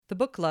The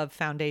Book Love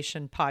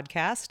Foundation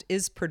podcast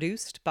is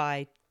produced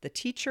by the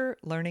Teacher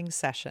Learning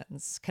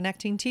Sessions,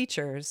 connecting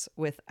teachers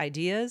with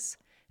ideas,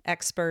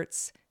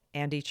 experts,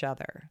 and each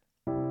other.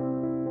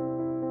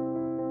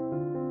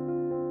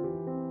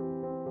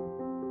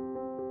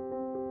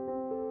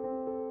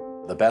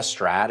 The best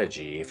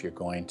strategy, if you're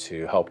going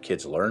to help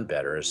kids learn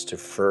better, is to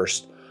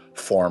first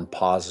form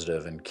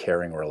positive and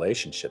caring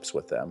relationships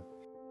with them.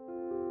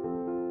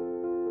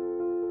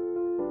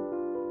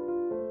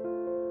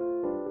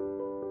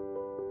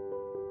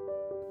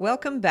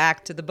 Welcome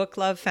back to the Book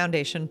Love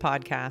Foundation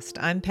podcast.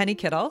 I'm Penny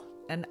Kittle,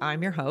 and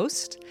I'm your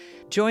host.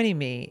 Joining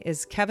me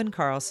is Kevin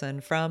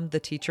Carlson from the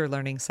Teacher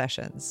Learning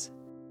Sessions.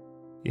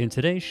 In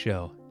today's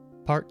show,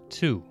 part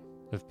 2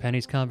 of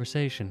Penny's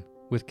conversation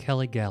with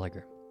Kelly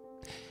Gallagher.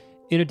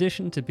 In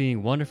addition to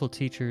being wonderful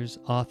teachers,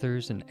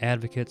 authors, and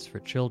advocates for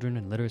children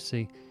and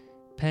literacy,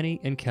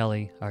 Penny and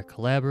Kelly are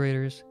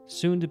collaborators,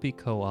 soon-to-be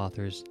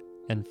co-authors,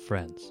 and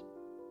friends.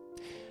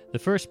 The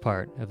first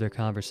part of their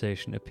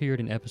conversation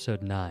appeared in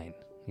episode 9.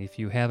 If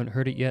you haven't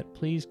heard it yet,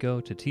 please go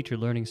to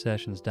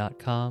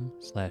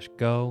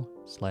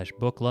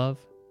teacherlearningsessions.com/go/booklove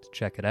to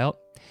check it out.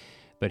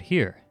 But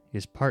here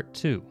is part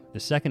 2, the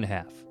second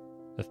half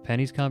of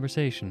Penny's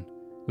conversation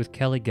with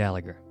Kelly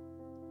Gallagher.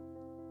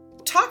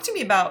 Talk to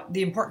me about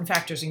the important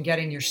factors in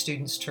getting your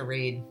students to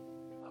read.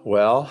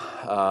 Well,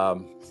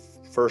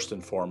 first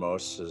and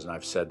foremost, and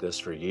I've said this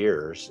for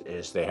years,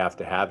 is they have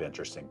to have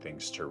interesting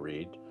things to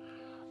read,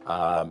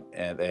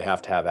 and they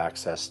have to have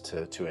access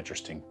to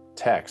interesting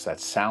text. That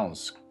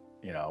sounds,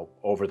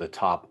 over the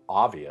top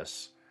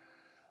obvious,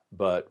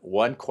 but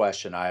one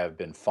question I have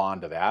been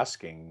fond of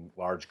asking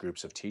large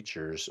groups of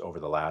teachers over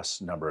the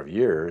last number of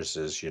years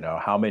is,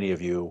 how many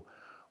of you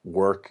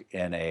work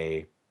in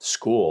a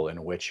school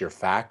in which your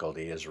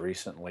faculty has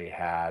recently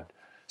had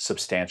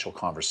substantial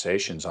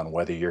conversations on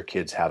whether your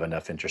kids have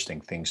enough interesting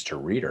things to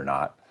read or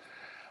not?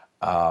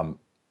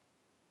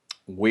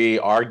 We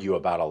argue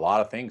about a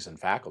lot of things in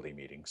faculty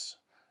meetings.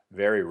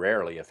 Very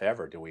rarely, if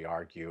ever, do we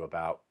argue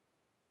about,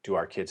 do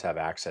our kids have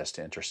access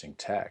to interesting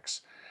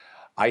texts?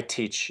 I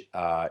teach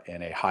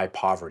in a high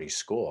poverty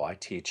school. I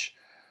teach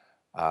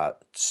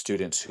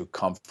students who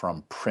come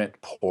from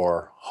print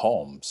poor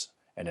homes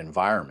and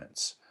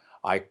environments.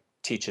 I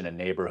teach in a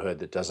neighborhood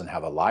that doesn't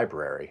have a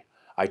library.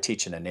 I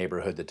teach in a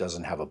neighborhood that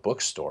doesn't have a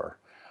bookstore.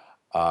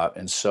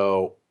 And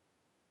so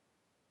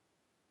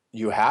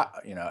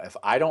if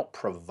I don't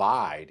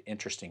provide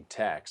interesting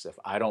text, if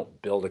I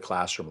don't build a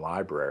classroom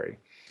library,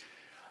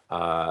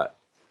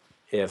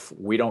 if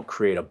we don't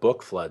create a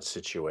book flood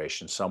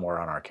situation somewhere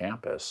on our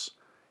campus,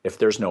 if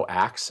there's no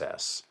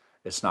access,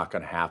 it's not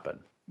going to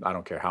happen. I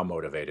don't care how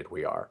motivated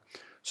we are.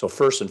 So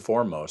first and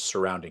foremost,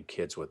 surrounding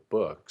kids with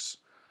books.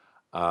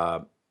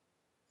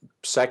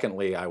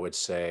 Secondly, I would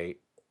say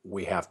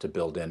we have to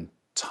build in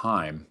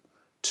time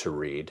to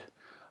read.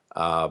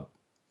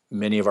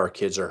 Many of our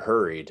kids are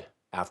hurried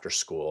after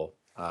school.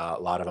 A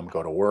lot of them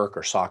go to work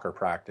or soccer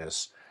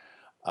practice.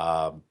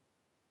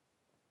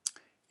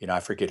 I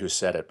forget who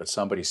said it, but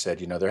somebody said,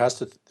 there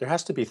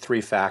has to be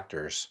 3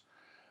 factors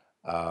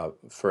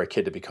for a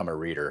kid to become a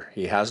reader.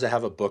 He has to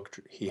have a book.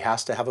 He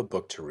has to have a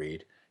book to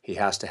read. He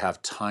has to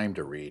have time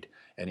to read,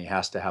 and he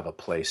has to have a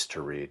place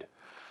to read.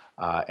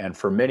 And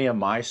for many of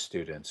my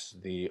students,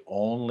 the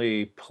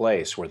only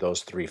place where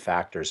those 3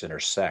 factors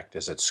intersect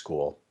is at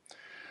school.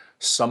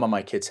 Some of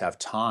my kids have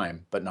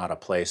time, but not a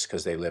place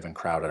because they live in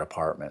crowded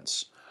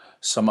apartments.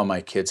 Some of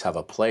my kids have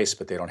a place,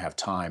 but they don't have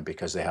time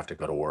because they have to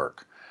go to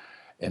work.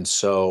 And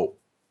so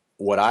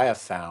what I have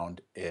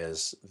found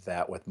is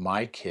that with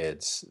my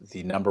kids,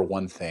 the number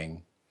one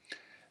thing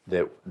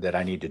that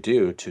I need to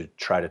do to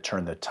try to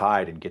turn the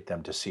tide and get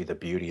them to see the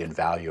beauty and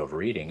value of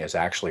reading is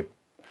actually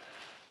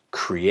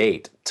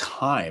create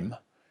time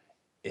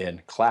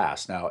in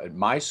class. Now, at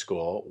my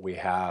school, we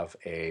have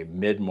a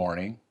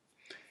mid-morning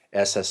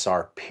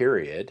SSR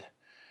period,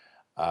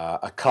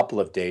 a couple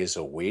of days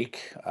a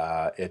week.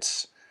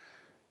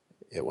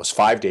 It was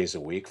 5 days a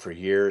week for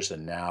years,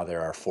 and now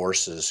there are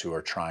forces who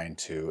are trying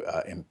to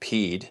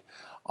impede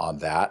on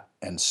that.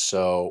 And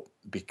so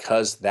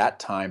because that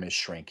time is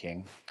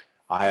shrinking,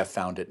 I have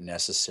found it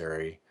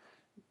necessary,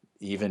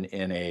 even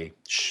in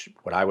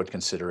what I would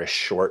consider a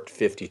short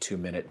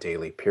 52-minute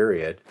daily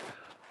period,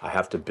 I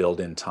have to build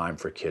in time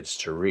for kids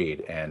to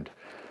read. And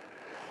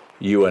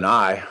you and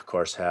I, of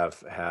course,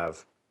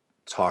 have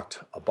talked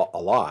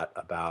a lot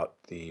about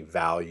the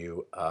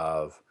value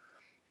of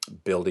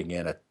building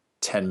in a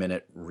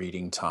 10-minute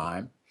reading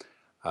time.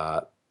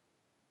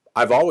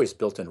 I've always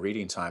built in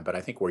reading time, but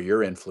I think where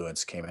your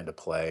influence came into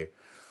play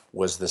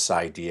was this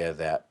idea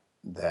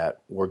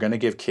that we're going to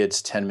give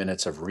kids 10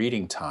 minutes of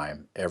reading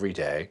time every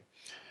day.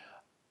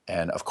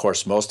 And of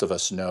course, most of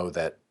us know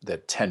that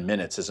 10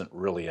 minutes isn't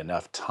really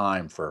enough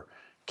time for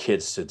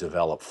kids to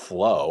develop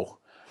flow.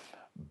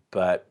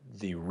 But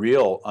the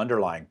real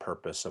underlying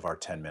purpose of our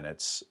 10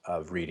 minutes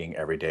of reading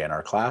every day in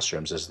our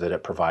classrooms is that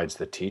it provides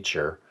the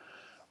teacher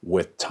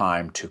with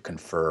time to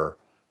confer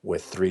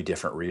with 3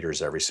 different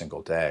readers every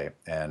single day.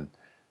 And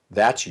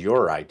that's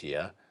your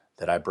idea.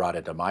 that I brought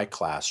into my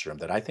classroom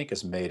that I think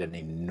has made an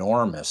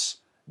enormous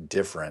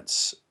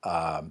difference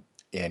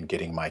in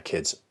getting my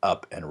kids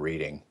up and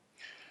reading.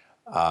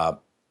 Uh,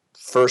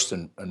 First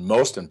and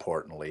most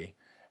importantly,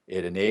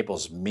 it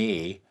enables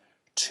me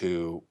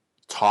to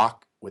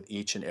talk with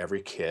each and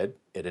every kid.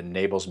 It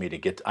enables me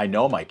to I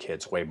know my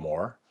kids way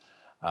more.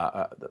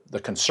 The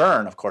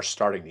concern, of course,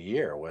 starting the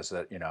year was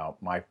that,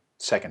 my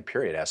second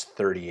period has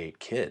 38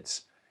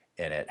 kids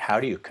in it. How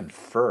do you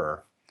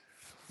confer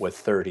with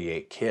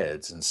 38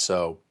 kids? And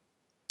so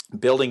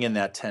building in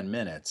that 10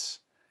 minutes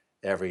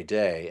every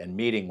day and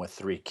meeting with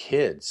 3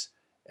 kids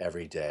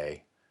every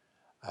day,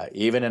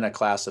 even in a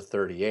class of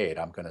 38,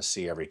 I'm going to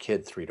see every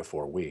kid 3 to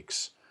 4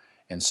 weeks.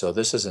 And so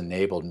this has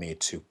enabled me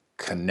to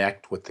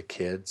connect with the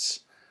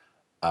kids.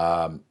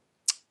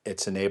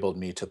 It's enabled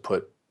me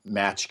to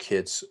match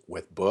kids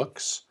with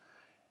books.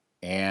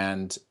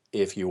 And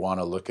if you want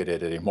to look at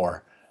it at a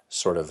more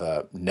sort of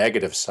a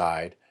negative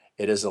side,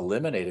 it has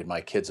eliminated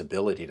my kids'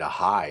 ability to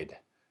hide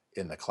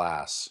in the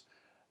class.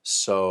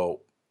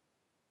 So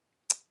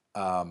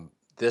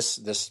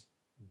this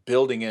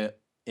building it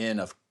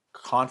in of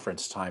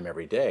conference time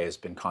every day has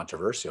been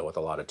controversial with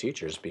a lot of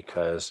teachers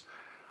because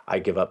I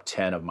give up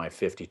 10 of my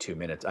 52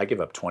 minutes. I give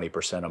up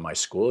 20% of my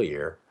school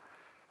year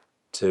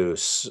to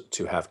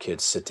have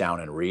kids sit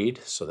down and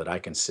read so that I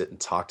can sit and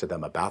talk to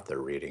them about their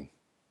reading.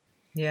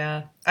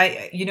 Yeah.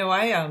 I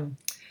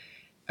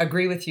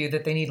agree with you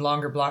that they need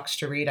longer blocks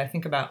to read. I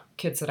think about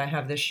kids that I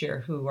have this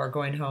year who are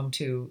going home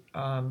to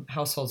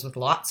households with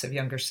lots of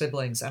younger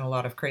siblings and a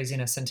lot of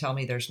craziness and tell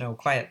me there's no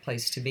quiet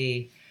place to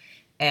be.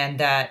 And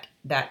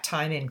that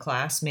time in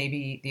class may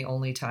be the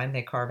only time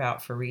they carve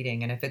out for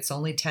reading. And if it's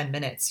only 10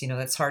 minutes,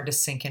 that's hard to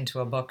sink into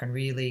a book and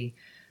really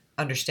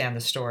understand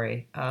the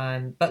story.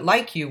 But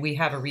like you, we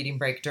have a reading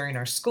break during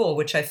our school,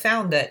 which I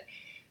found that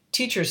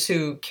teachers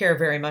who care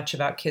very much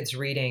about kids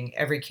reading,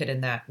 every kid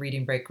in that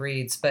reading break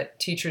reads, but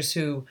teachers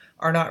who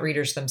are not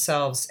readers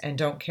themselves and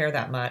don't care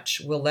that much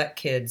will let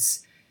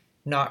kids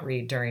not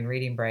read during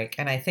reading break.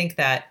 And I think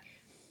that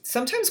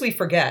sometimes we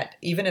forget,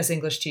 even as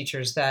English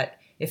teachers, that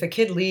if a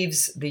kid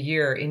leaves the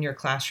year in your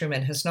classroom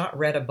and has not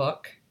read a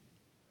book,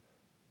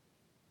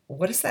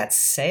 what does that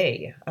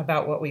say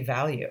about what we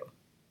value?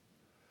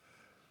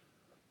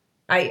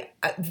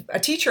 A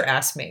teacher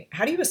asked me,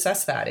 how do you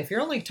assess that? If you're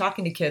only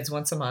talking to kids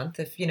once a month,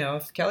 if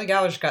Kelly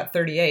Gallagher's got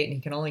 38 and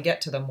he can only get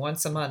to them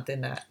once a month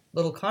in that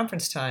little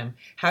conference time,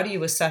 how do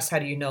you assess, how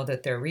do you know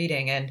that they're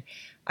reading? And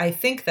I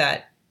think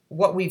that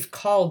what we've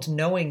called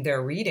knowing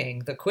they're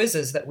reading, the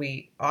quizzes that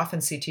we often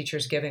see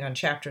teachers giving on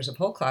chapters of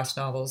whole class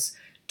novels,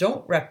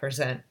 don't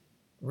represent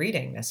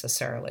reading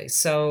necessarily.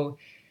 So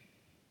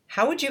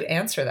how would you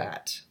answer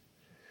that?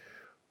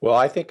 Well,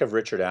 I think of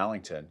Richard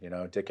Allington,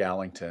 Dick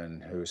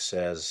Allington, who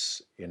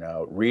says,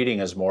 reading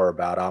is more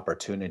about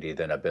opportunity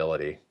than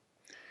ability.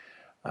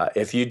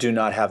 If you do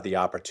not have the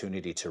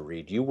opportunity to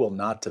read, you will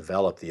not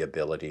develop the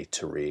ability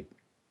to read.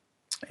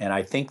 And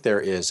I think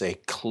there is a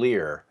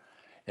clear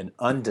and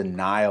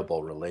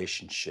undeniable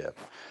relationship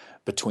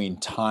between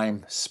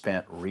time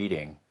spent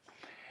reading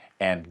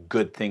and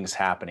good things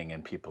happening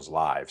in people's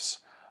lives.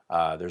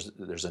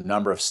 There's a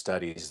number of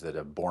studies that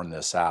have borne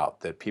this out,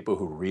 that people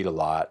who read a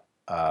lot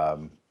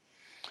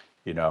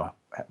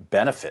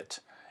benefit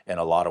in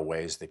a lot of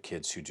ways that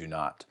kids who do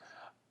not.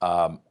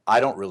 I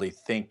don't really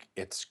think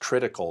it's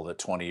critical that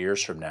 20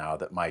 years from now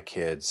that my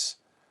kids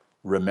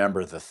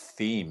remember the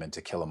theme in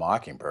To Kill a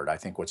Mockingbird. I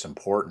think what's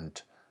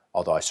important,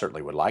 although I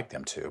certainly would like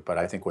them to, but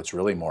I think what's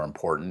really more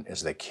important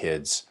is that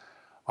kids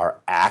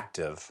are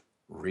active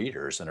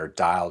readers and are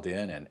dialed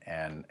in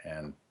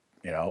and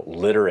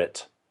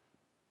literate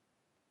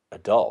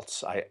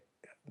adults.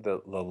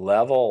 The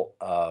level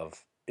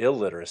of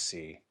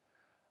illiteracy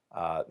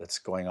that's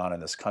going on in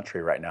this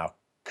country right now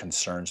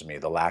concerns me.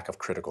 The lack of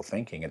critical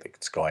thinking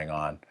that's going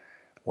on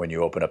when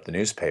you open up the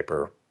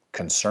newspaper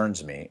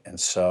concerns me. And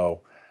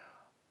so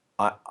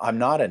I'm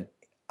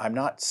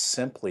not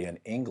simply an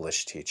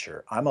English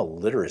teacher. I'm a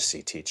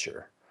literacy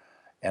teacher.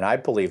 And I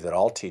believe that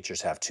all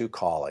teachers have two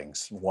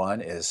callings.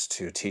 One is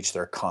to teach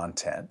their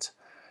content,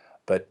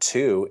 but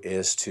two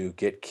is to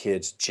get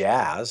kids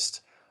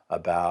jazzed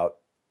about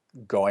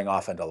going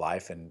off into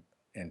life and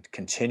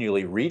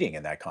continually reading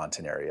in that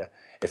content area.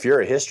 If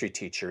you're a history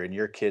teacher and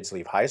your kids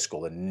leave high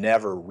school and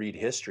never read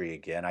history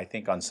again, I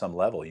think on some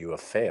level you have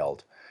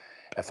failed.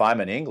 If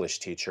I'm an English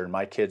teacher and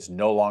my kids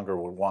no longer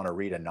would want to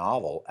read a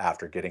novel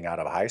after getting out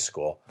of high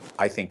school,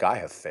 I think I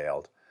have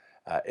failed.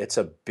 It's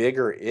a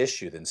bigger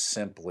issue than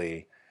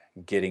simply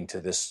getting to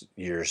this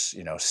year's,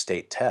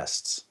 state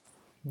tests.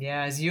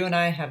 Yeah, as you and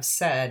I have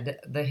said,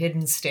 the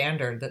hidden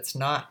standard that's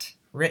not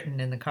written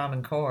in the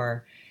Common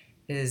Core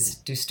is,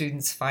 do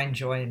students find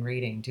joy in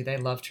reading? Do they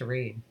love to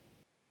read?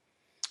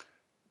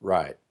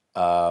 Right.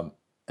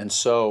 And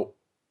so,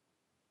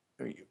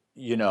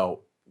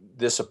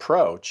 this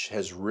approach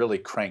has really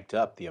cranked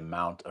up the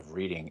amount of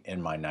reading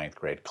in my ninth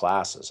grade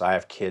classes. I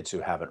have kids who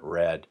haven't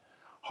read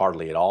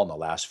hardly at all in the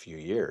last few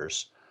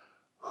years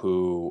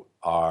who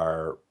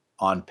are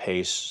on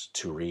pace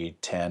to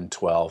read 10,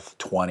 12,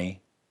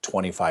 20,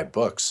 25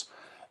 books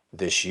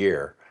this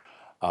year,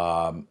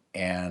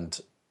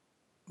 and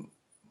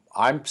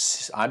I'm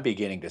I'm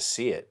beginning to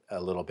see it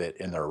a little bit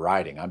in their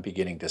writing. I'm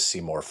beginning to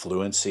see more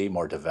fluency,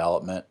 more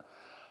development.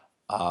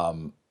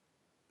 Um,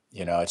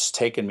 it's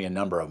taken me a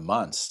number of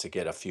months to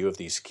get a few of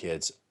these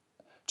kids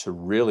to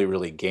really,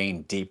 really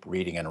gain deep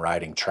reading and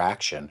writing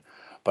traction.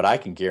 But I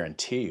can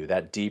guarantee you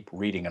that deep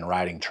reading and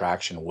writing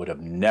traction would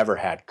never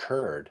had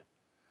occurred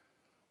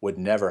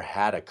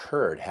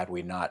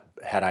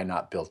had I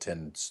not built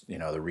in,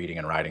 the reading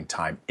and writing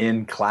time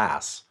in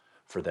class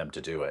for them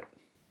to do it.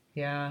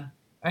 Yeah.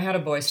 I had a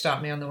boy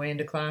stop me on the way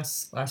into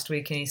class last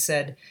week and he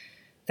said,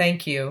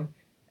 "Thank you."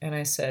 And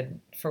I said,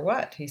 "For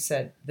what?" He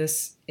said,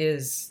 "This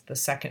is the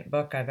second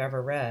book I've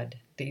ever read.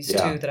 These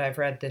Yeah. two that I've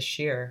read this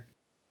year."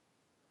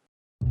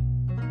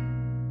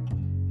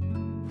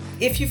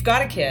 If you've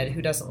got a kid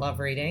who doesn't love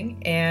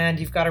reading and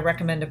you've got to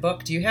recommend a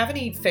book, do you have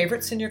any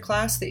favorites in your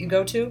class that you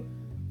go to?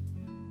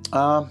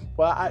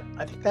 Well,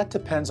 I think that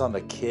depends on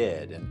the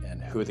kid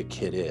and who the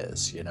kid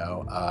is.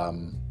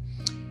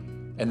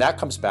 And that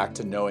comes back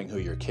to knowing who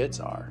your kids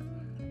are.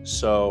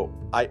 So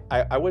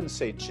I wouldn't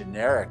say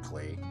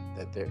generically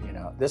that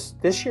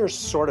this year's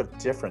sort of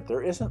different.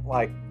 There isn't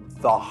like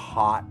the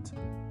hot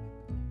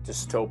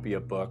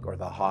dystopia book or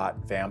the hot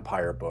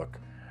vampire book,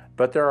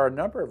 but there are a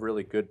number of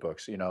really good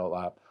books.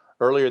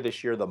 Earlier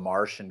this year, The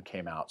Martian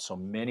came out, so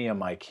many of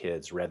my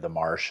kids read The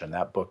Martian.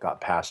 That book got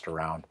passed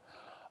around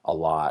a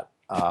lot.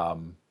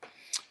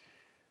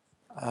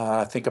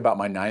 Think about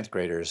my ninth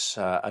graders.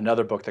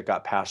 Another book that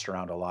got passed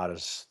around a lot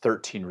is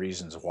 13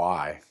 Reasons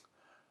Why.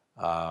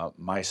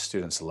 My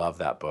students love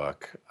that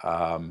book.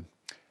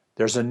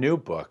 There's a new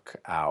book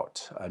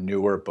out, a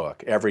newer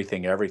book,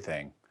 Everything,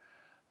 Everything,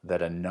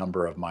 that a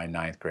number of my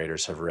ninth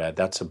graders have read.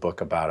 That's a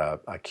book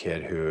about a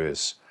kid who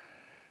is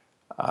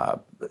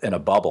in a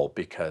bubble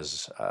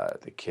because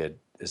the kid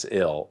is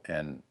ill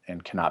and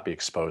cannot be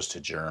exposed to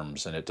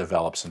germs, and it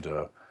develops into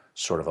a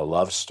sort of a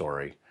love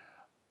story.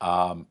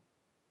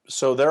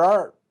 So there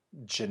are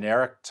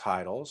generic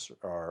titles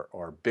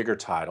or bigger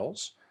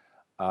titles.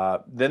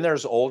 Then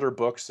there's older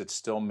books that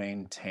still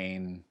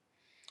maintain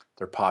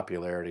their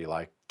popularity,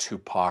 like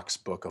Tupac's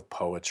Book of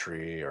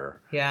Poetry,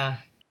 or Yeah.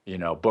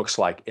 books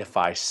like If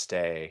I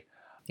Stay.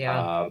 Yeah.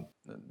 Uh,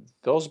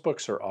 those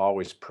books are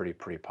always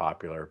pretty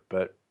popular,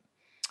 but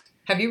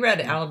Have you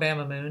read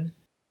Alabama Moon?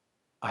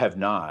 I have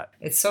not.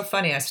 It's so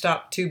funny. I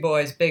stopped two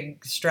boys,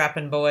 big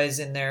strapping boys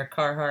in their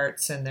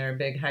Carhartts and their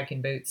big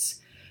hiking boots.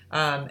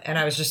 And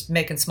I was just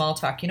making small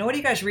talk. What are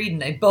you guys reading?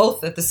 They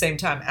both at the same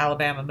time,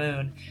 Alabama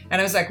Moon.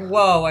 And I was like,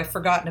 whoa, I've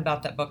forgotten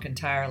about that book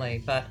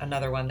entirely. But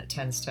another one that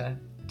tends to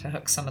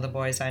hook some of the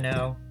boys I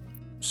know.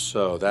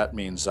 So that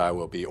means I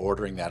will be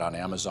ordering that on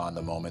Amazon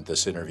the moment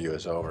this interview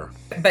is over.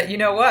 But you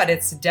know what?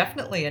 It's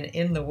definitely an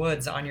in the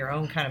woods on your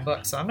own kind of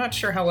book. So I'm not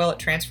sure how well it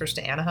transfers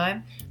to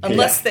Anaheim,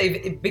 unless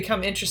they've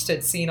become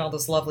interested seeing all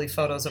those lovely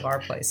photos of our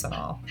place and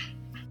all.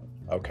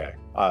 Okay.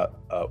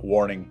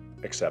 Warning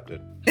accepted.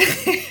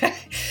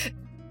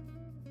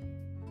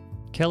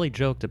 Kelly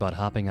joked about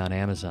hopping on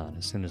Amazon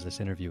as soon as this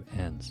interview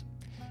ends.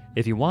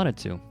 If he wanted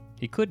to,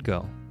 he could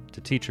go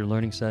to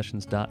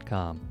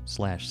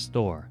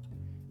teacherlearningsessions.com/store,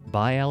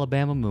 buy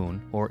Alabama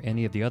Moon or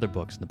any of the other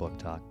books in the book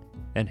talk,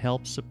 and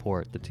help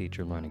support the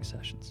Teacher Learning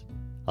Sessions.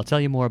 I'll tell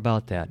you more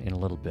about that in a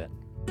little bit.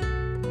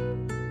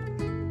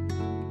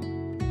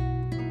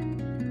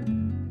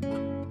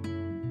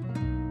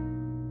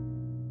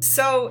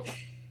 So,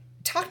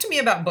 talk to me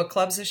about book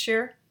clubs this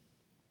year.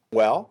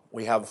 Well,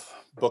 we have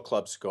book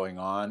clubs going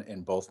on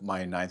in both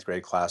my ninth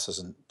grade classes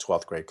and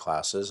 12th grade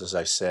classes. As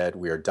I said,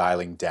 we are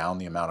dialing down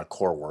the amount of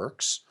core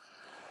works,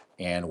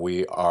 and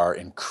we are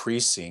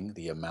increasing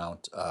the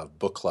amount of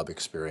book club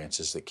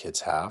experiences that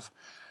kids have.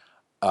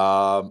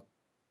 Um,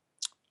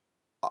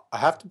 I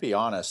have to be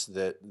honest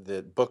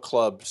that book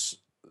clubs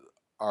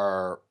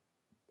are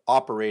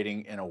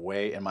operating in a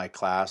way in my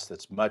class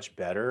that's much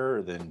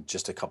better than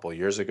just a couple of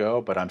years ago,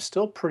 but I'm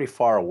still pretty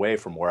far away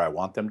from where I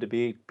want them to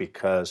be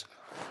because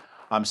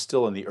I'm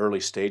still in the early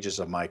stages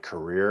of my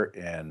career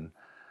in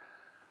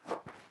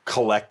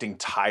collecting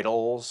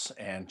titles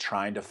and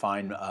trying to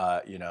find,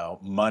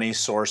 money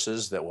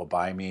sources that will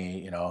buy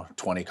me,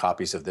 20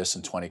 copies of this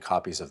and 20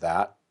 copies of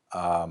that.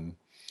 And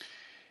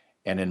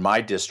in my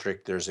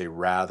district, there's a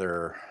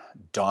rather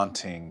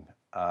daunting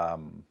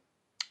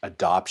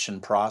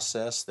adoption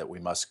process that we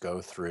must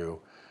go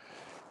through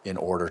in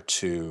order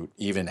to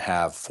even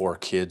have 4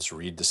 kids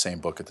read the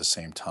same book at the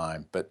same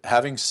time. But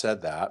having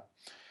said that,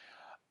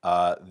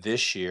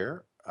 this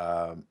year,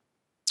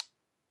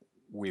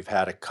 we've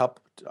had a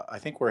couple, I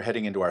think we're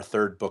heading into our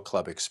 3rd book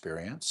club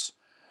experience.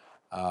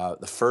 The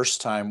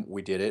first time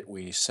we did it,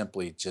 we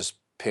simply just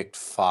picked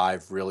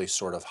 5 really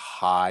sort of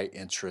high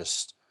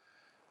interest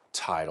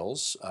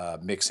titles,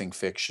 mixing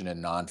fiction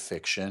and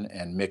nonfiction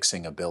and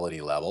mixing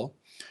ability level.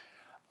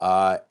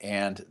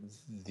 And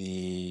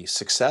the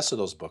success of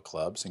those book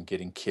clubs and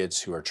getting kids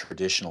who are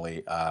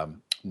traditionally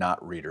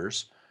not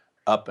readers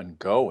up and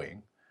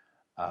going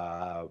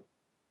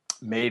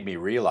made me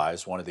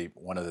realize one of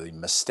the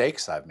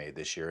mistakes I've made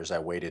this year is I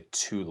waited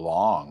too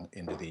long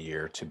into the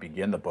year to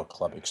begin the book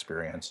club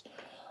experience.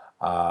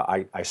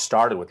 I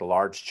started with a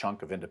large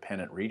chunk of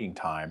independent reading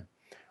time,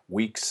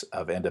 weeks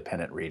of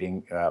independent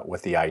reading,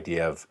 with the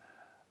idea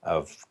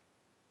of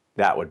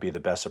that would be the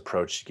best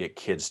approach to get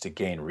kids to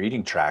gain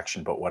reading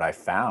traction. But what I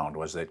found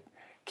was that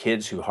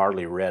kids who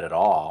hardly read at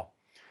all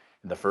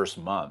in the first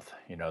month,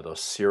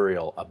 those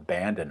serial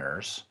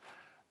abandoners,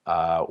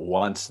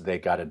 once they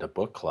got into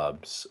book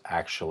clubs,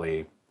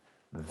 actually,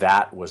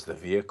 that was the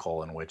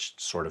vehicle in which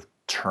sort of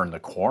turned the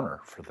corner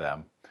for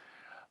them.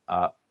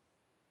 Uh,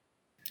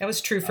 That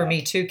was true for uh,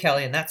 me too,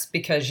 Kelly, and that's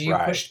because you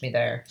right. pushed me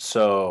there.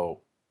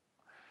 So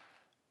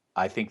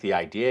I think the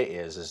idea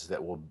is that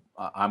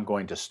I'm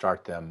going to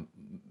start them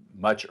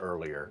much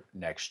earlier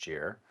next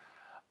year.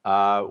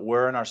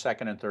 We're in our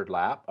second and third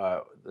lap.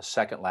 The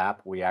second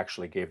lap, we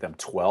actually gave them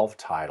 12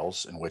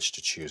 titles in which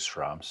to choose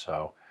from.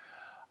 So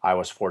I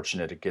was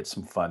fortunate to get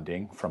some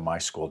funding from my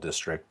school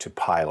district to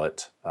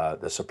pilot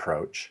this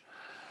approach.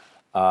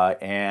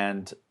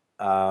 And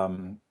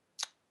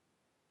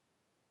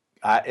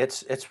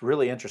it's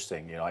really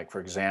interesting. Like,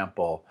 for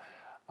example,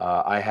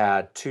 I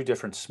had two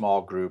different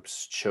small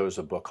groups chose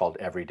a book called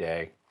Every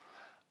Day.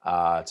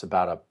 It's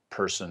about a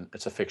person.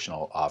 It's a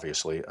fictional,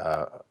 obviously,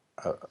 a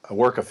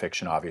work of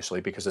fiction,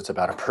 obviously, because it's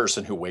about a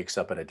person who wakes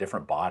up in a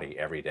different body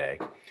every day.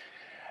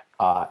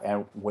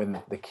 And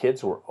when the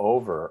kids were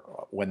over,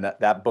 when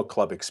that book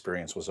club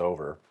experience was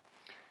over,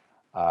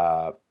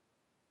 uh,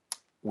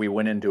 we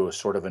went into a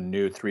sort of a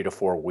new 3 to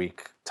 4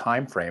 week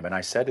time frame. And I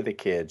said to the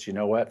kids, you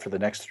know what? For the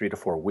next 3 to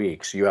 4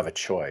 weeks, you have a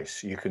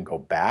choice. You can go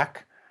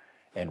back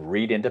and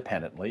read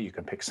independently. You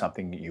can pick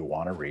something that you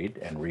want to read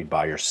and read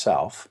by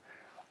yourself,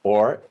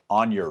 or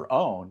on your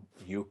own,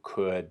 you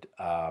can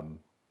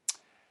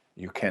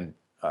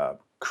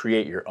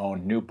create your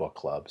own new book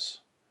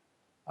clubs.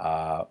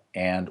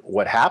 And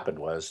what happened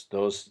was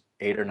those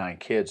 8 or 9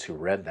 kids who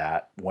read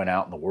that went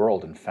out in the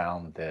world and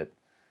found that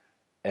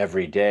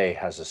Every Day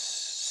has a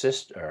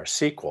sister or a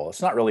sequel.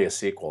 It's not really a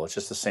sequel. It's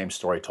just the same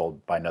story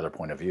told by another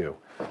point of view,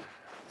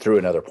 through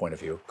another point of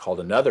view, called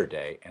Another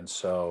Day. And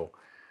so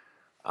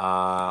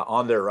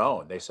on their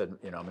own, they said,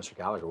 Mr.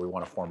 Gallagher, we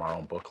want to form our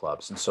own book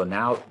clubs. And so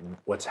now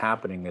what's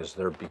happening is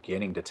they're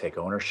beginning to take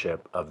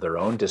ownership of their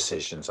own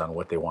decisions on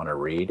what they want to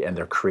read, and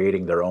they're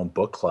creating their own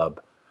book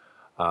club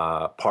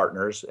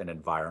partners and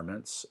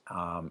environments.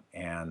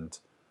 And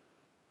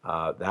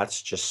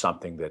that's just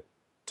something that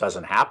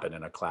doesn't happen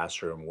in a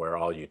classroom where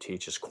all you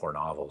teach is core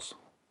novels.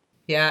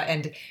 Yeah,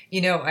 and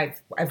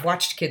I've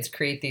watched kids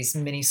create these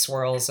mini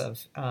swirls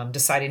of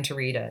deciding to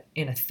read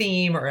in a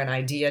theme or an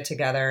idea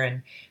together,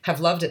 and have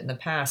loved it in the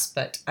past.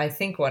 But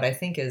what I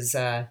think is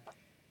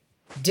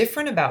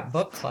different about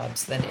book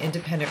clubs than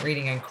independent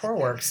reading and core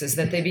works is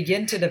that they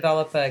begin to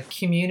develop a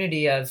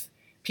community of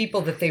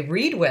people that they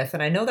read with.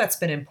 And I know that's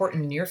been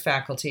important in your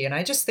faculty. And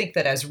I just think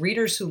that as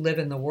readers who live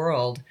in the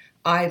world,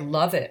 I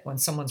love it when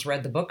someone's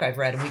read the book I've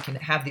read and we can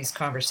have these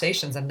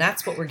conversations. And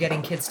that's what we're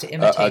getting kids to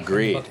imitate in the book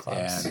Agreed.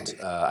 clubs.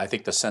 And I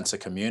think the sense of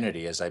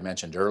community, as I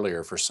mentioned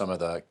earlier, for some of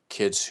the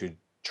kids who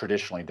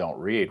traditionally don't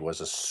read,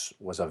 was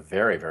a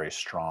very, very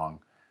strong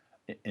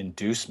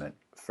inducement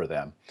for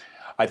them.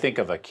 I think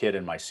of a kid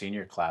in my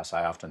senior class.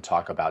 I often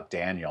talk about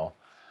Daniel.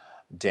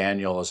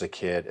 Daniel is a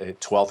kid, a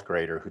 12th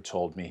grader, who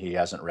told me he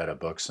hasn't read a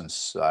book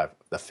since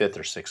the fifth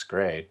or sixth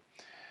grade.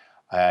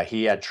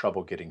 He had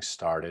trouble getting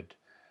started,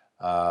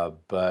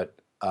 but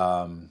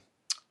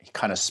he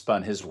kind of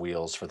spun his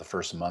wheels for the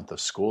first month of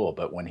school.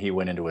 But when he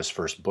went into his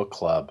first book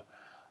club,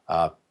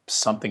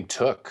 something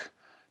took,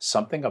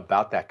 something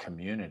about that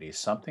community,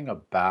 something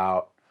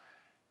about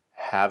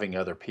having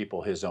other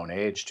people his own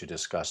age to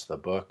discuss the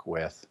book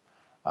with,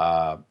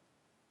 uh,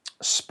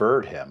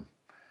 spurred him.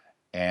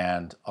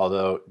 And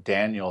although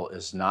Daniel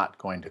is not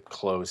going to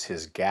close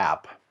his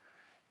gap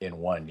in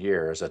 1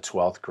 year as a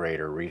 12th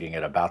grader reading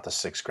at about the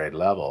sixth grade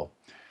level,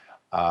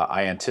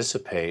 I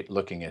anticipate,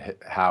 looking at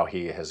how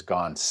he has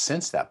gone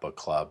since that book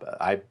club,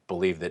 I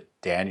believe that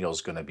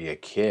Daniel's going to be a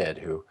kid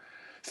who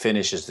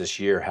finishes this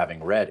year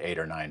having read 8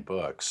 or 9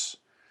 books,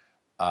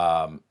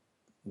 um,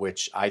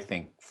 which I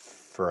think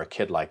for a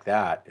kid like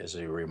that is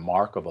a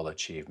remarkable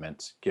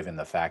achievement given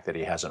the fact that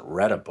he hasn't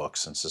read a book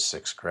since the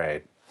sixth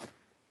grade.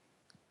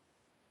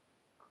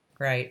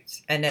 Right.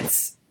 And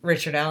it's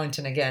Richard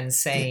Allington again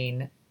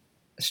saying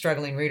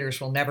struggling readers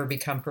will never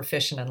become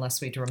proficient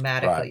unless we Right,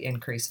 dramatically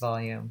increase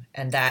volume.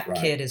 And that right.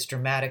 kid is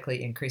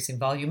dramatically increasing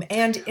volume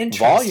and interest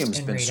Volume's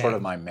in been sort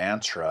of reading. my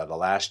mantra the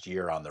last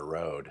year on the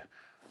road.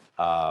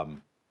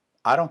 Um,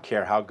 I don't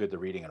care how good the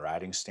reading and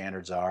writing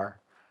standards are.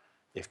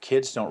 If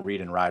kids don't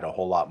read and write a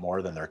whole lot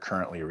more than they're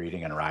currently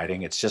reading and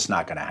writing, it's just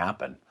not going to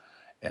happen.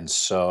 And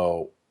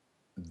so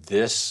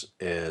this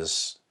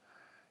is,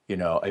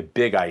 a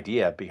big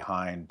idea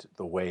behind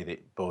the way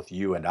that both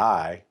you and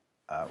I,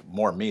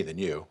 more me than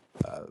you,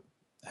 uh,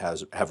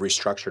 have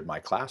restructured my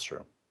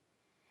classroom.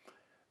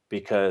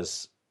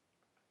 Because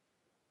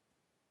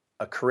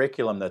a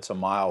curriculum that's a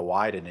mile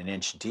wide and an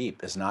inch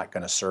deep is not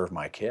going to serve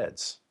my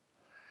kids.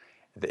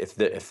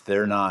 If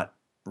they're not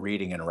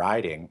reading and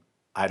writing,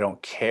 I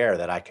don't care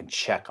that I can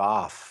check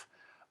off,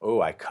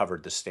 oh, I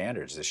covered the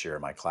standards this year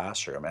in my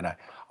classroom. And I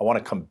want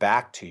to come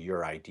back to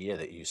your idea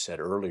that you said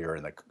early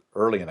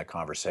in the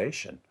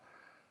conversation.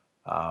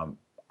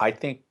 I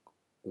think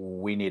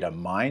we need a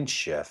mind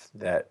shift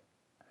that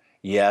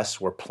yes,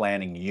 we're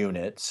planning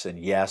units, and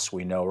yes,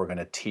 we know we're going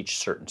to teach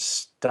certain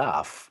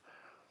stuff,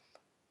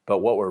 but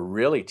what we're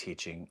really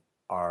teaching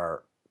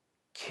are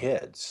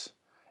kids,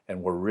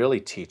 and we're really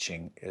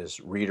teaching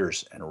is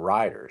readers and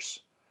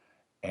writers,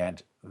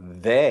 and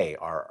they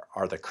are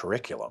the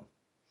curriculum,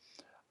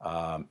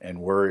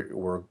 and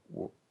we're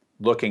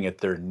looking at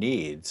their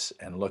needs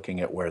and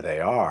looking at where they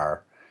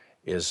are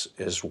is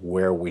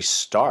where we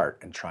start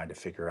and trying to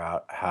figure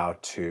out how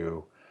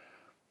to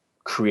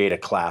create a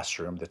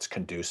classroom that's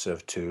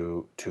conducive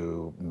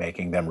to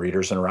making them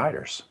readers and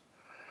writers.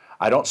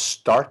 I don't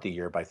start the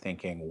year by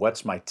thinking,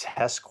 what's my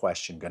test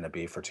question going to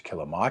be for To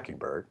Kill a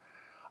Mockingbird?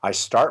 I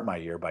start my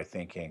year by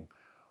thinking,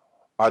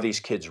 are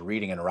these kids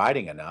reading and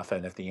writing enough?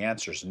 And if the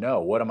answer is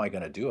no, what am I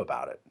going to do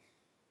about it?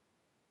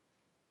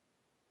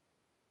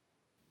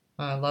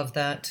 I love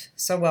that.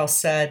 So well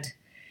said.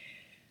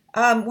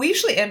 We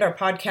usually end our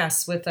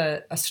podcasts with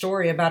a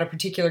story about a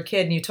particular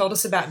kid, and you told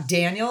us about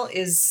Daniel.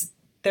 Is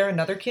there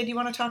another kid you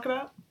want to talk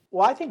about?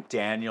 Well, I think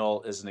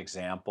Daniel is an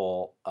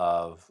example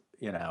of,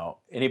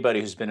 anybody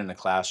who's been in the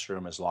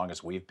classroom as long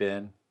as we've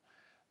been.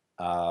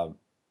 Uh,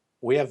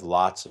 we have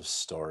lots of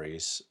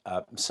stories.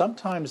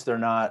 Sometimes they're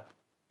not,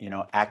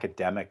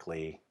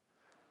 academically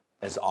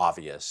as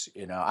obvious.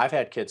 I've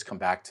had kids come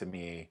back to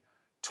me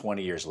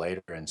 20 years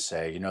later and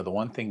say, the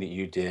one thing that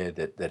you did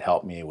that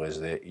helped me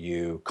was that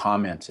you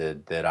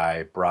commented that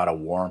I brought a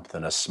warmth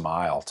and a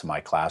smile to my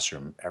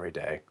classroom every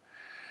day.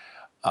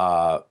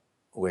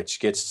 Which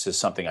gets to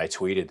something I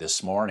tweeted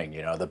this morning.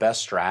 The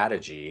best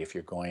strategy if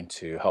you're going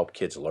to help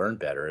kids learn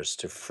better is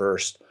to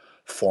first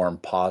form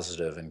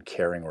positive and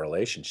caring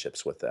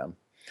relationships with them.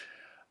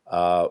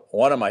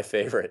 One of my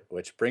favorite,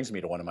 which brings me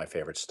to one of my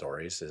favorite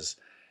stories,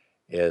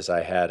 is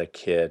I had a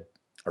kid,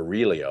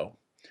 Aurelio,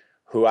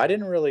 who I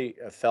didn't really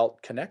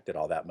felt connected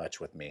all that much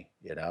with me.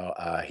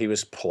 He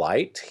was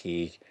polite.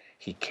 He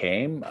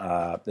came.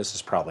 This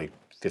is probably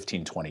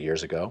 15, 20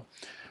 years ago.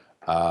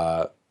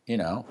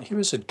 He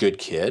was a good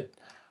kid.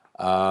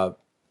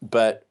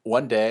 But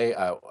one day,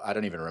 I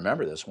don't even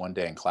remember this, one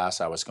day in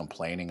class I was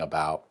complaining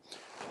about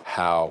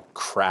how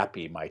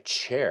crappy my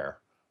teacher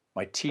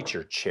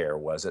chair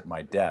was at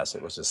my desk.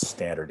 It was a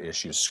standard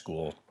issue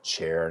school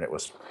chair, and it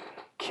was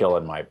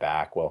killing my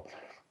back. Well,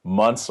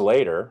 months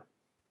later,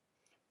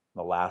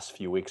 the last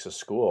few weeks of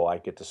school, I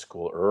get to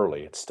school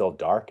early. It's still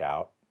dark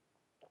out.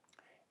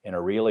 And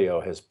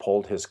Aurelio has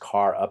pulled his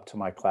car up to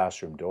my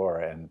classroom door,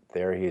 and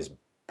there he's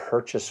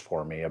purchased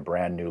for me a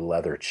brand new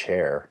leather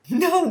chair.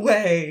 No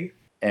way.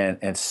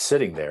 And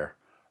sitting there,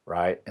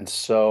 right? And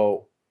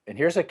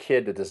here's a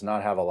kid that does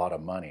not have a lot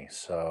of money.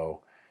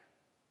 So,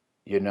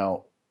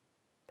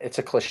 it's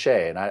a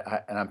cliche, and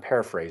I'm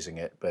paraphrasing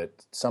it,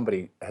 but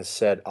somebody has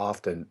said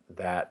often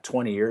that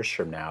 20 years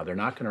from now, they're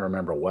not going to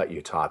remember what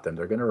you taught them.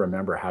 They're going to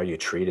remember how you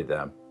treated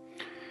them.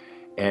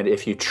 And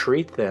if you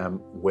treat them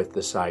with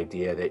this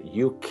idea that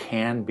you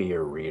can be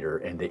a reader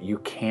and that you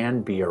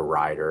can be a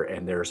writer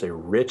and there's a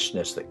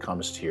richness that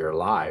comes to your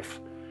life,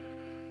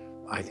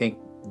 I think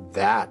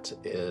that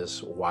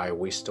is why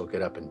we still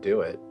get up and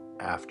do it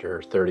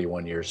after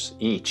 31 years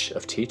each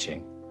of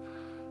teaching.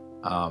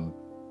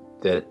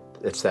 That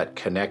it's that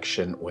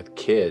connection with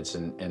kids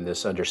and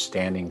this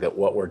understanding that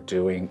what we're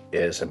doing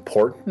is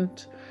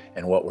important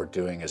and what we're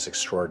doing is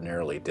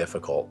extraordinarily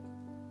difficult.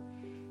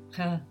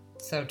 Huh.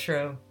 So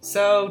true.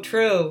 So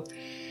true.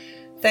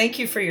 Thank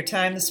you for your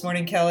time this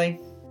morning, Kelly.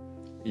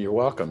 You're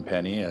welcome,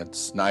 Penny.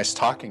 It's nice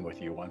talking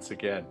with you once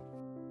again.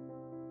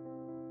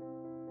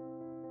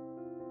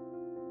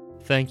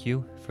 Thank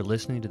you for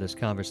listening to this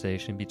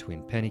conversation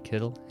between Penny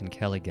Kittle and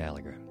Kelly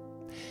Gallagher.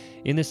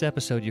 In this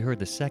episode, you heard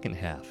the second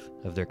half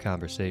of their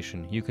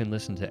conversation. You can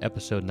listen to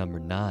episode number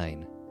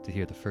 9 to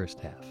hear the first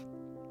half.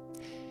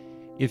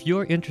 If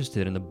you're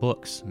interested in the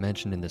books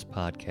mentioned in this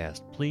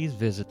podcast, please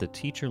visit the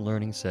Teacher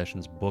Learning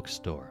Sessions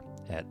bookstore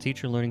at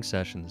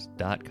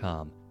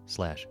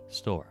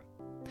teacherlearningsessions.com/store.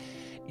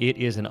 It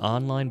is an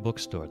online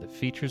bookstore that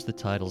features the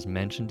titles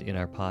mentioned in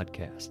our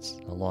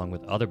podcasts, along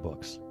with other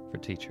books for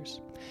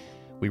teachers.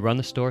 We run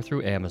the store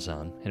through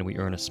Amazon, and we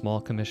earn a small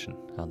commission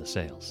on the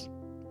sales.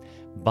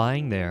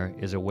 Buying there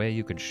is a way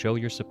you can show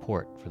your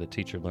support for the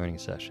Teacher Learning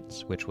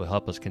Sessions, which will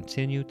help us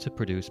continue to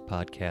produce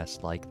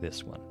podcasts like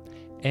this one.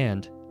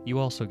 And you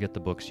also get the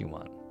books you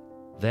want.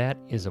 That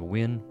is a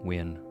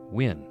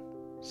win-win-win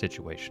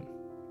situation.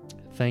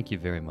 Thank you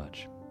very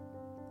much.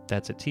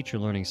 That's at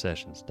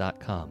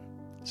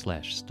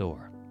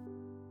teacherlearningsessions.com/store.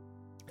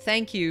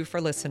 Thank you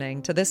for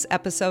listening to this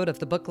episode of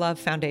the Book Love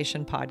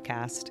Foundation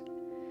podcast.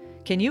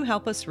 Can you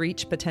help us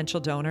reach potential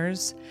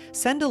donors?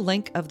 Send a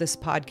link of this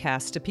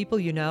podcast to people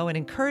you know and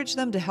encourage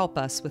them to help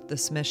us with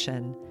this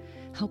mission.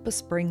 Help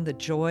us bring the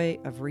joy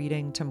of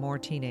reading to more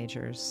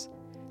teenagers.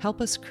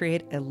 Help us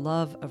create a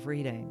love of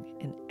reading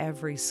in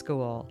every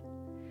school.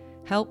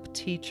 Help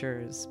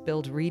teachers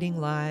build reading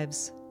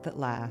lives that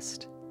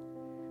last.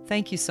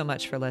 Thank you so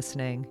much for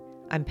listening.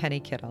 I'm Penny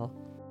Kittle.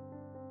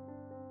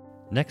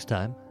 Next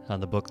time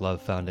on the Book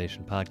Love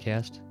Foundation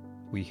podcast,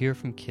 we hear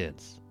from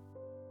kids.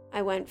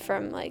 I went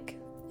from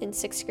in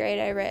 6th grade,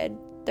 I read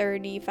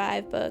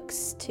 35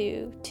 books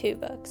to 2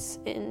 books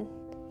in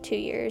 2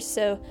 years.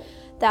 So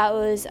that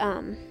was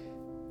a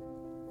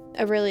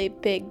really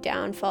big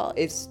downfall.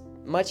 It's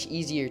much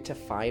easier to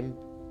find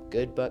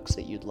good books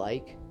that you'd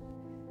like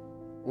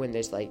when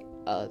there's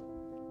a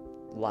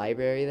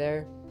library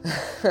there.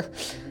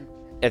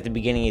 At the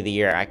beginning of the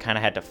year, I kind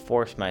of had to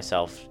force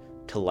myself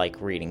to like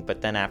reading,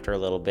 but then after a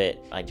little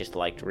bit, I just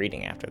liked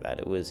reading after that.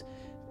 It was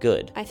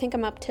good. I think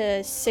I'm up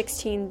to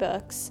 16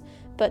 books,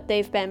 but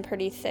they've been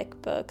pretty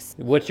thick books.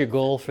 What's your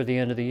goal for the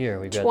end of the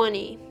year?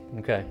 20.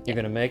 Okay, you're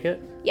going to make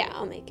it? Yeah,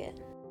 I'll make it.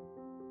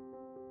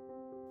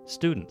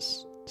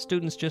 Students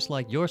just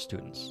like your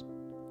students,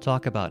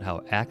 talk about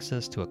how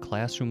access to a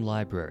classroom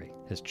library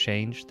has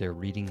changed their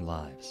reading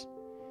lives.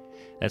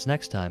 That's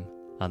next time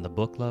on the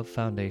Book Love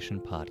Foundation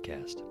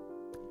podcast.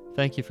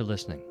 Thank you for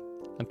listening.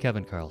 I'm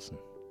Kevin Carlson.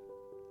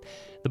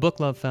 The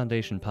Book Love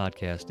Foundation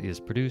podcast is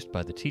produced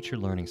by the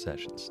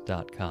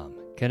TeacherLearningSessions.com,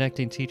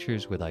 connecting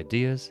teachers with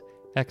ideas,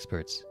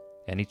 experts,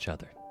 and each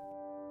other.